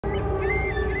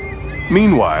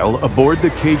Meanwhile, aboard the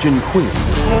Cajun Queen,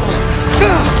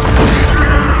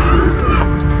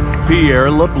 Pierre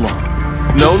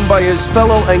LeBlanc, known by his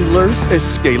fellow anglers as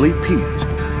Scaly Pete.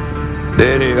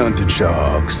 Daddy hunted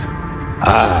sharks.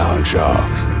 I hunt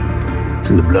sharks. It's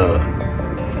in the blood.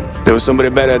 There was somebody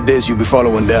better at this, you'd be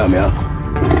following them, yeah?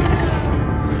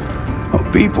 Oh,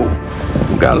 people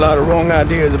got a lot of wrong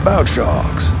ideas about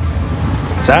sharks.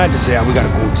 Scientists say we gotta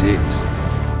coexist.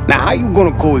 Now, how you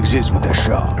gonna coexist with that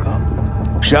shark, huh?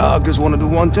 Shark just wanna do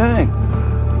one thing.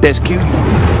 That's kill you,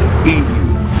 eat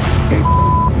you, and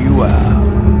you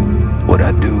out. What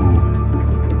I do,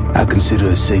 I consider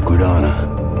a sacred honor.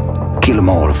 Kill them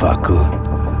all if I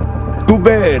could. Too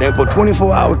bad, they put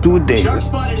 24 hours to a day. Shark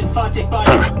spotted in Fatik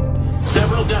Bayou.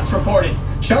 Several deaths reported.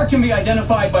 Shark can be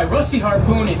identified by rusty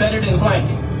harpoon embedded in flank.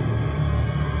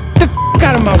 Get the f***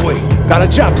 out of my way. Got a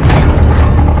job to do.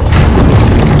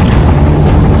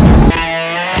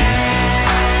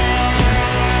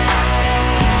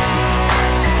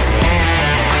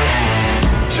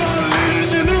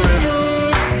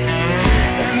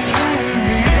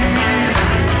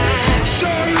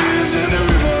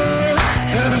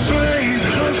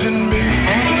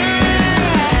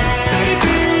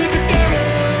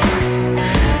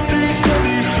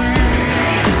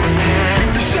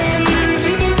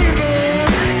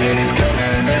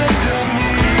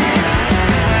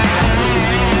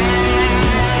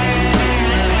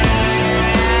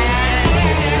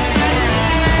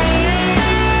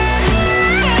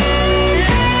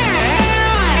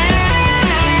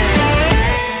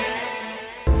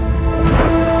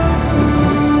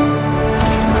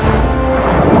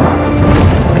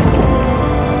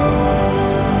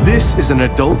 This is an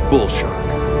adult bull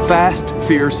shark. Fast,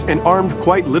 fierce, and armed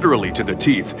quite literally to the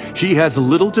teeth, she has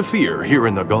little to fear here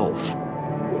in the Gulf.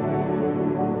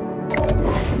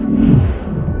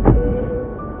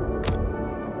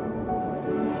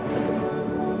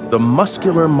 The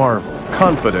muscular marvel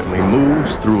confidently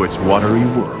moves through its watery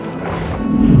world.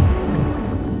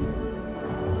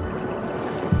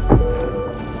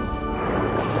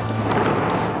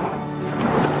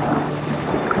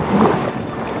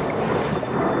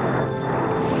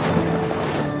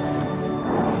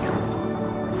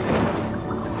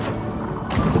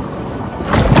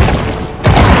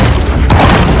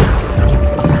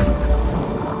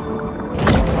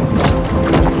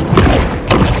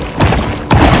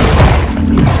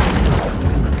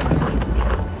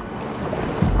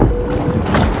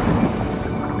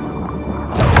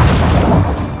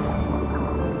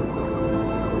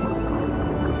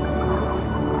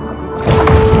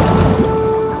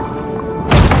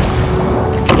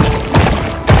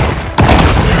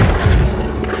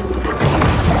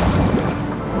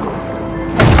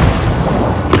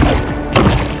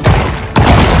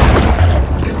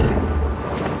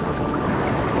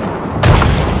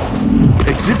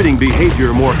 Exhibiting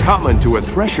behavior more common to a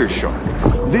thresher shark,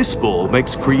 this bull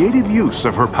makes creative use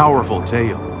of her powerful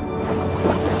tail.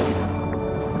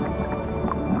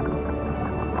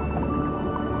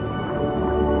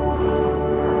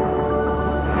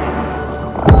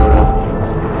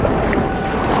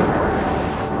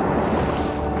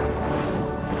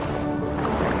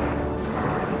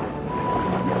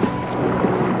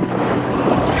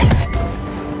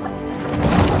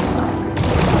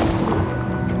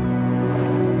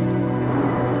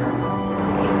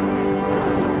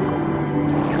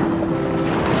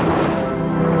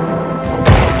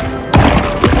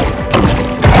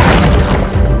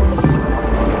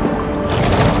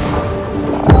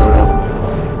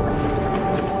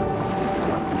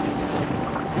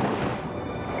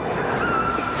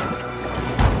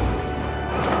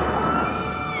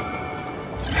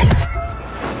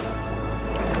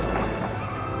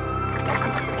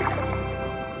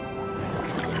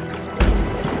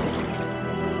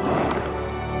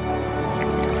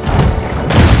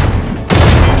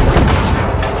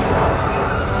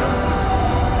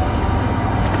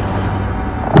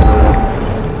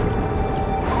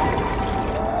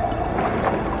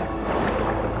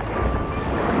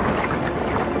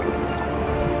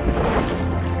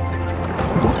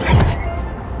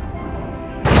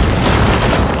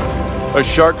 A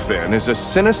shark fin is a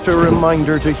sinister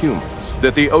reminder to humans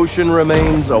that the ocean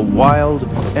remains a wild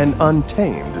and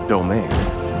untamed domain.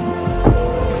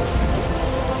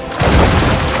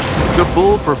 The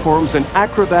bull performs an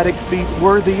acrobatic feat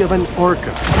worthy of an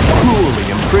orca,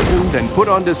 cruelly imprisoned and put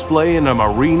on display in a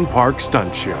marine park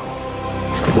stunt show.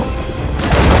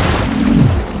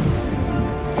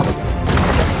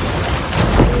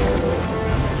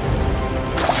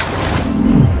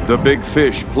 The big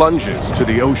fish plunges to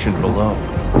the ocean below.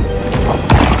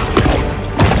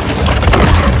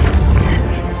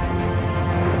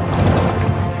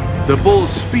 The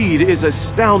bull's speed is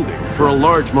astounding for a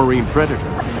large marine predator.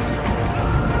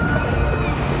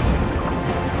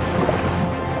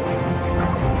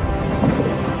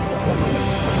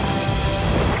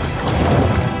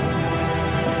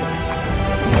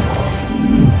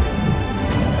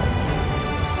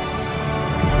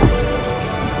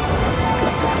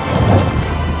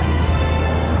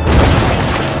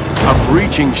 A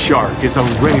breaching shark is a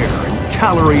rare and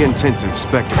calorie-intensive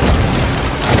spectacle.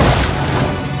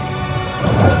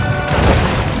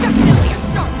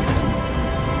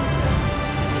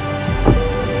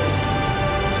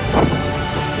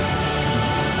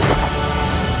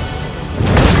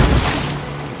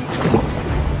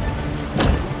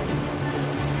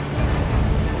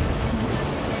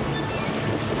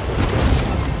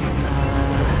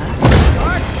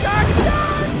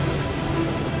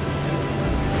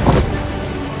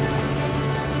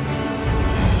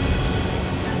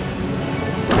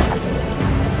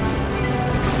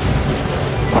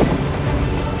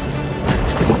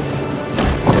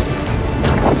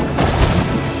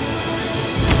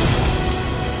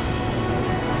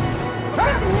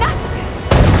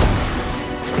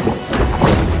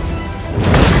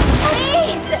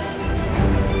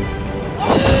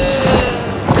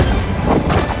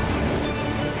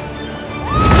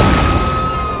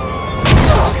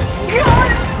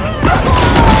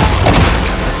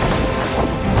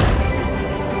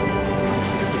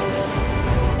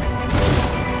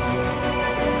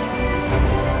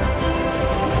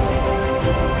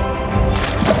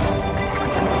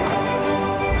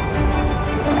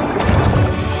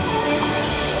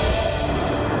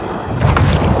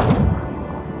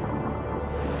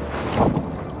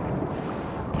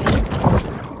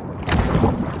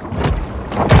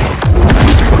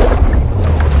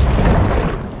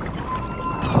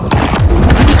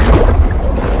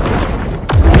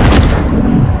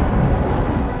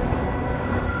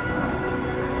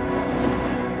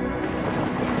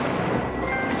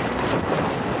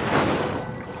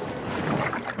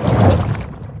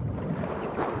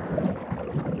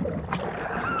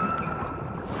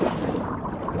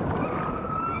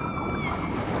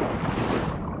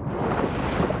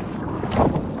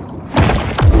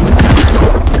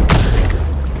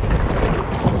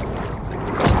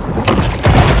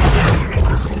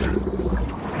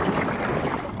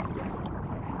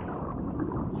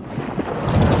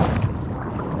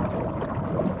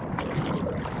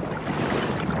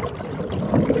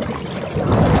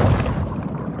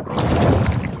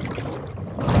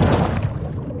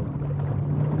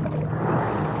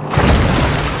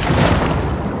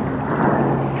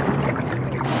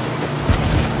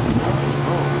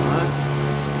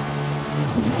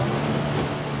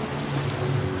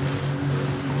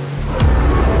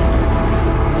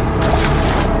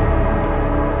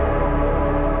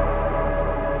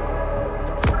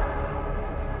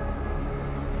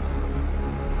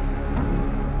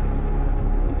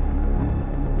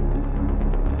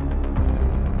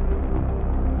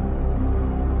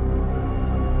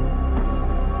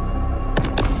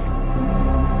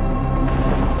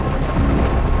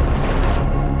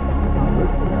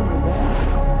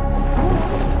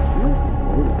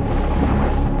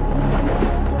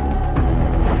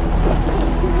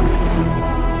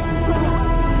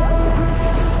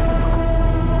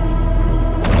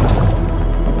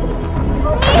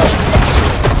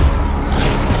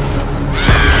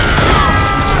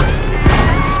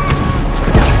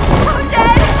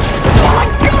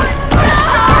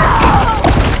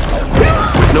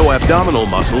 Abdominal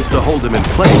muscles to hold him in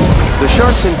place, the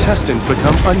shark's intestines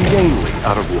become ungainly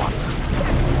out of water.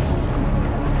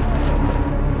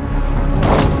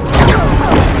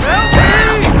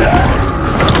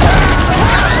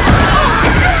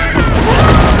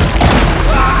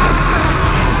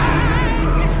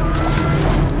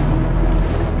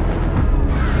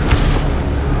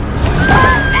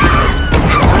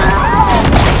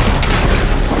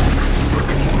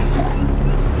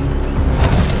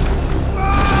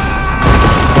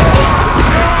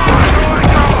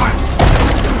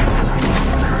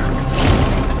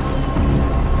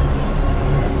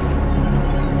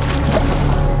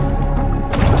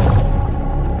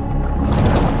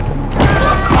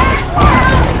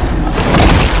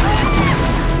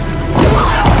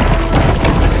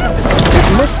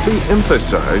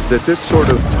 Emphasize that this sort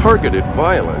of targeted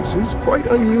violence is quite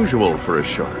unusual for a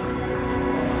shark.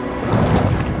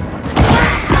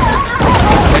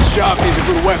 That shark needs a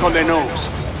good whack on their nose.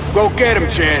 Go get him,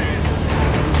 Chad.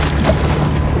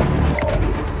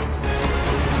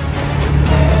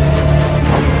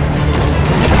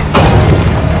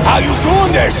 How you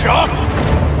doing there, shark?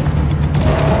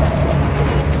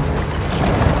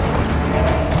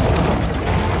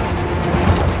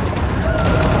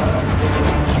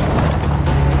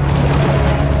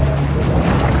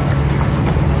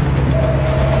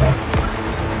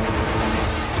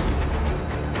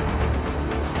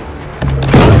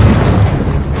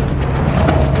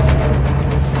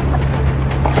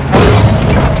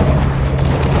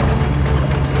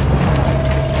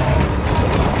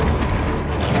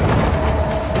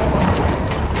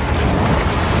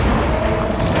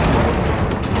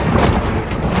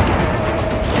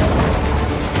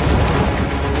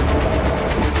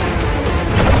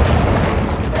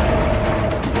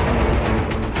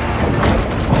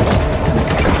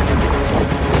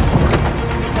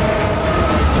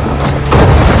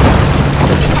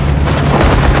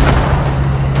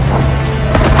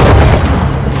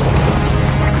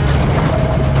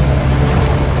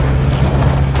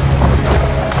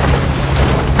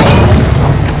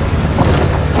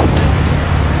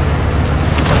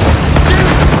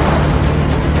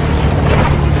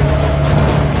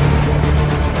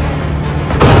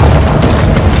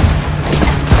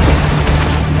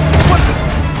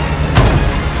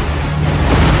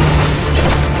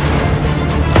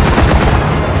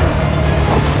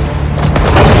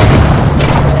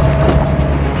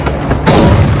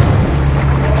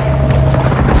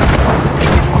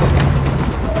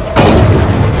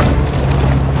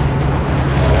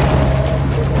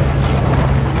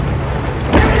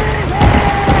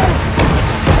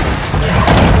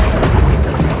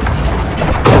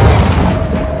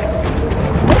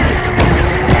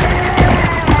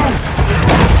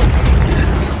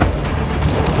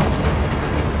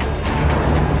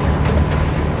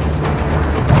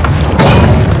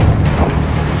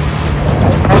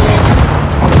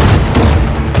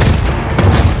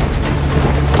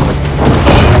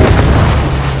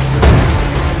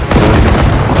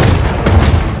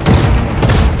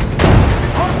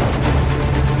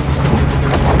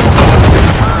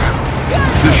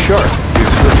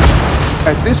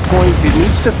 this point, it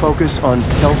needs to focus on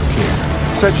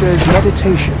self-care, such as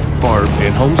meditation or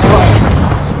in-home spa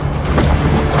treatments.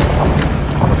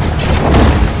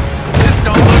 This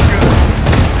don't look good.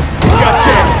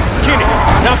 Gotcha! Kenny,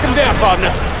 knock him down,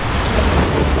 partner.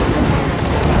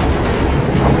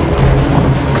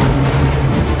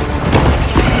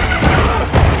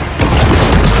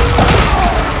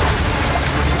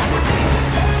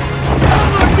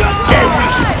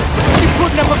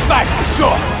 Up a fight for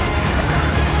sure.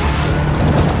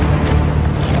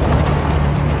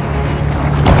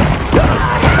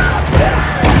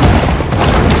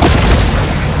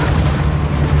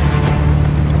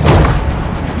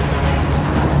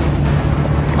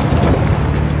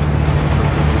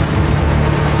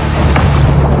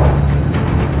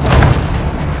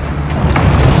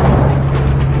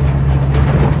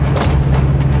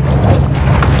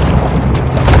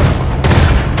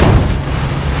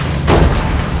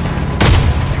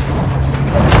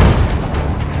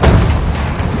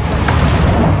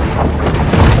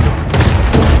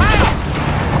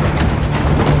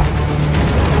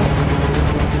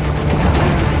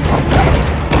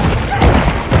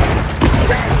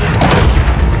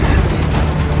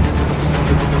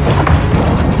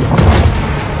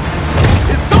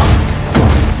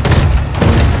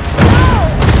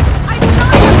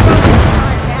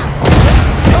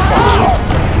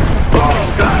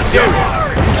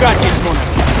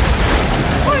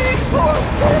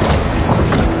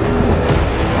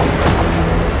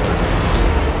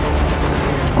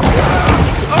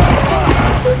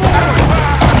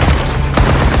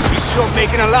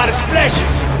 Making a lot of splashes.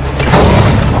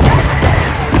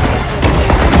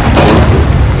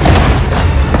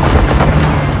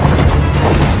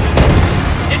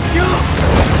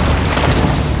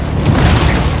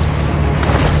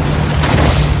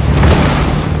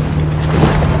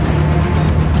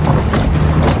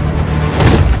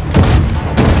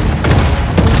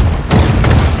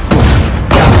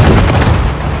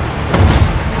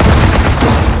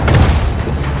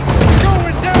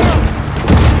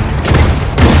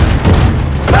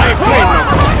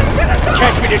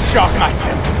 Shock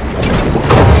myself.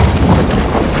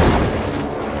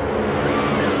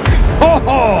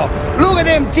 Oh, look at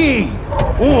them teeth.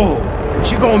 Oh,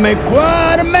 she gonna make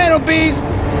quite a mantelpiece.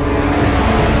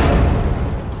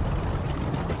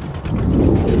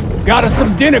 Got us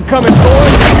some dinner coming,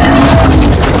 boys.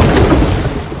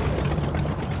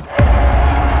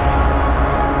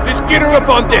 Let's get her up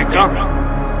on deck, huh?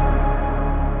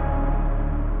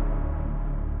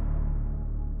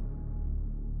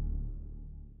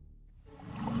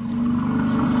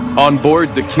 On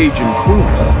board the Cajun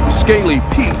Queen, Scaly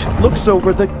Pete looks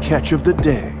over the catch of the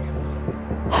day.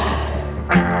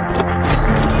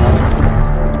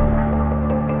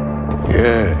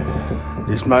 Yeah,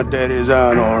 this my daddy's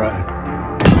iron, all right.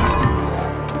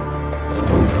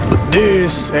 But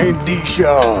this ain't the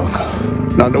shark.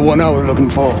 Not the one I was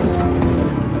looking for.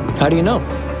 How do you know?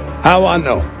 How I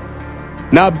know?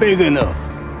 Not big enough.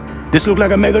 This look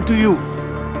like a mega to you?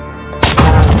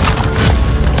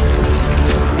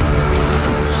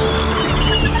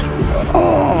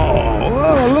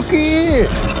 Look here.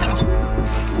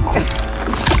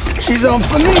 She's on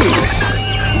for me.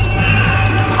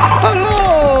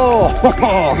 Hello.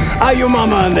 How your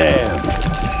mama and them?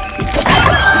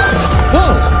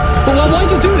 Whoa! Well,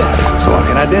 why'd you do that? So I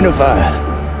can identify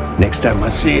her next time I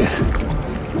see her.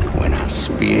 When I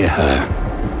spear her.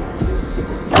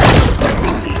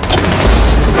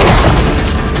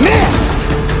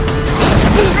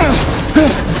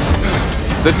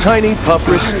 The tiny pup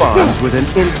responds with an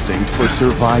instinct for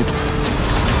survival.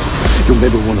 You'll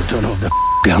never want to turn off the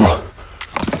camera.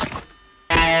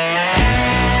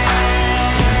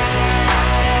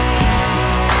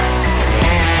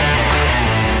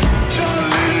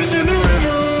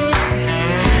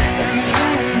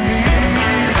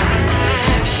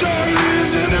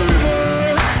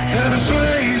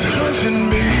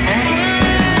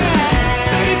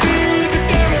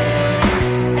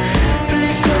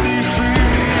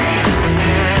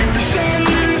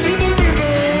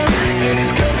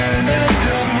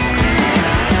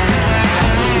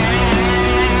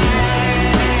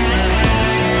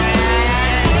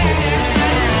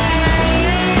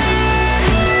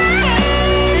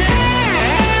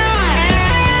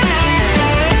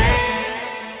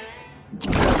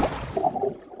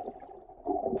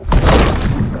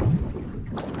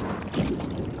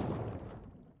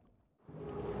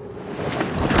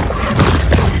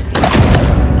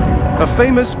 A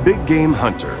famous big game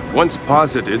hunter once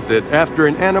posited that after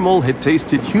an animal had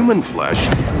tasted human flesh,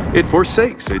 it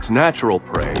forsakes its natural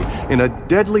prey in a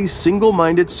deadly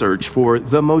single-minded search for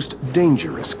the most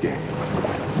dangerous game.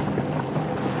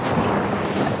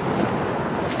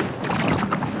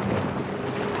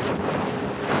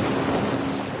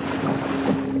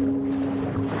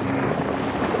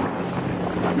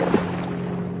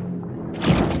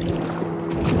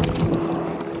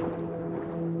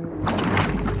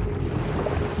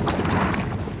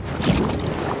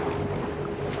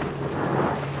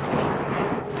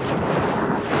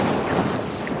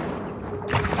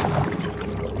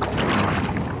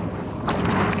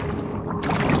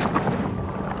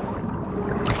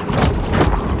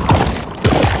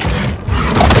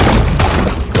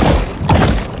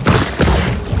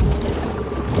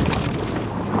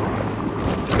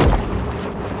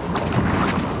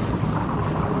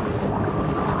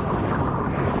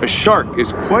 shark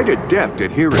is quite adept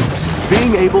at hearing,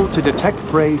 being able to detect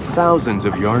prey thousands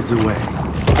of yards away.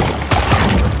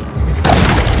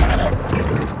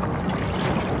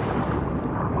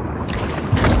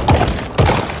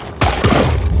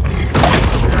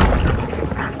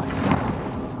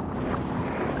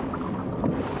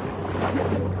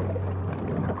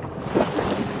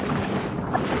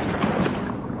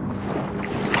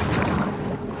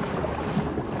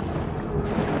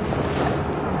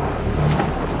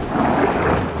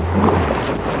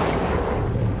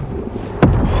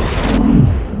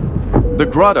 The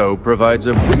grotto provides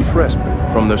a brief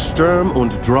respite from the Sturm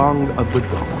und Drang of the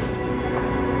Gulf.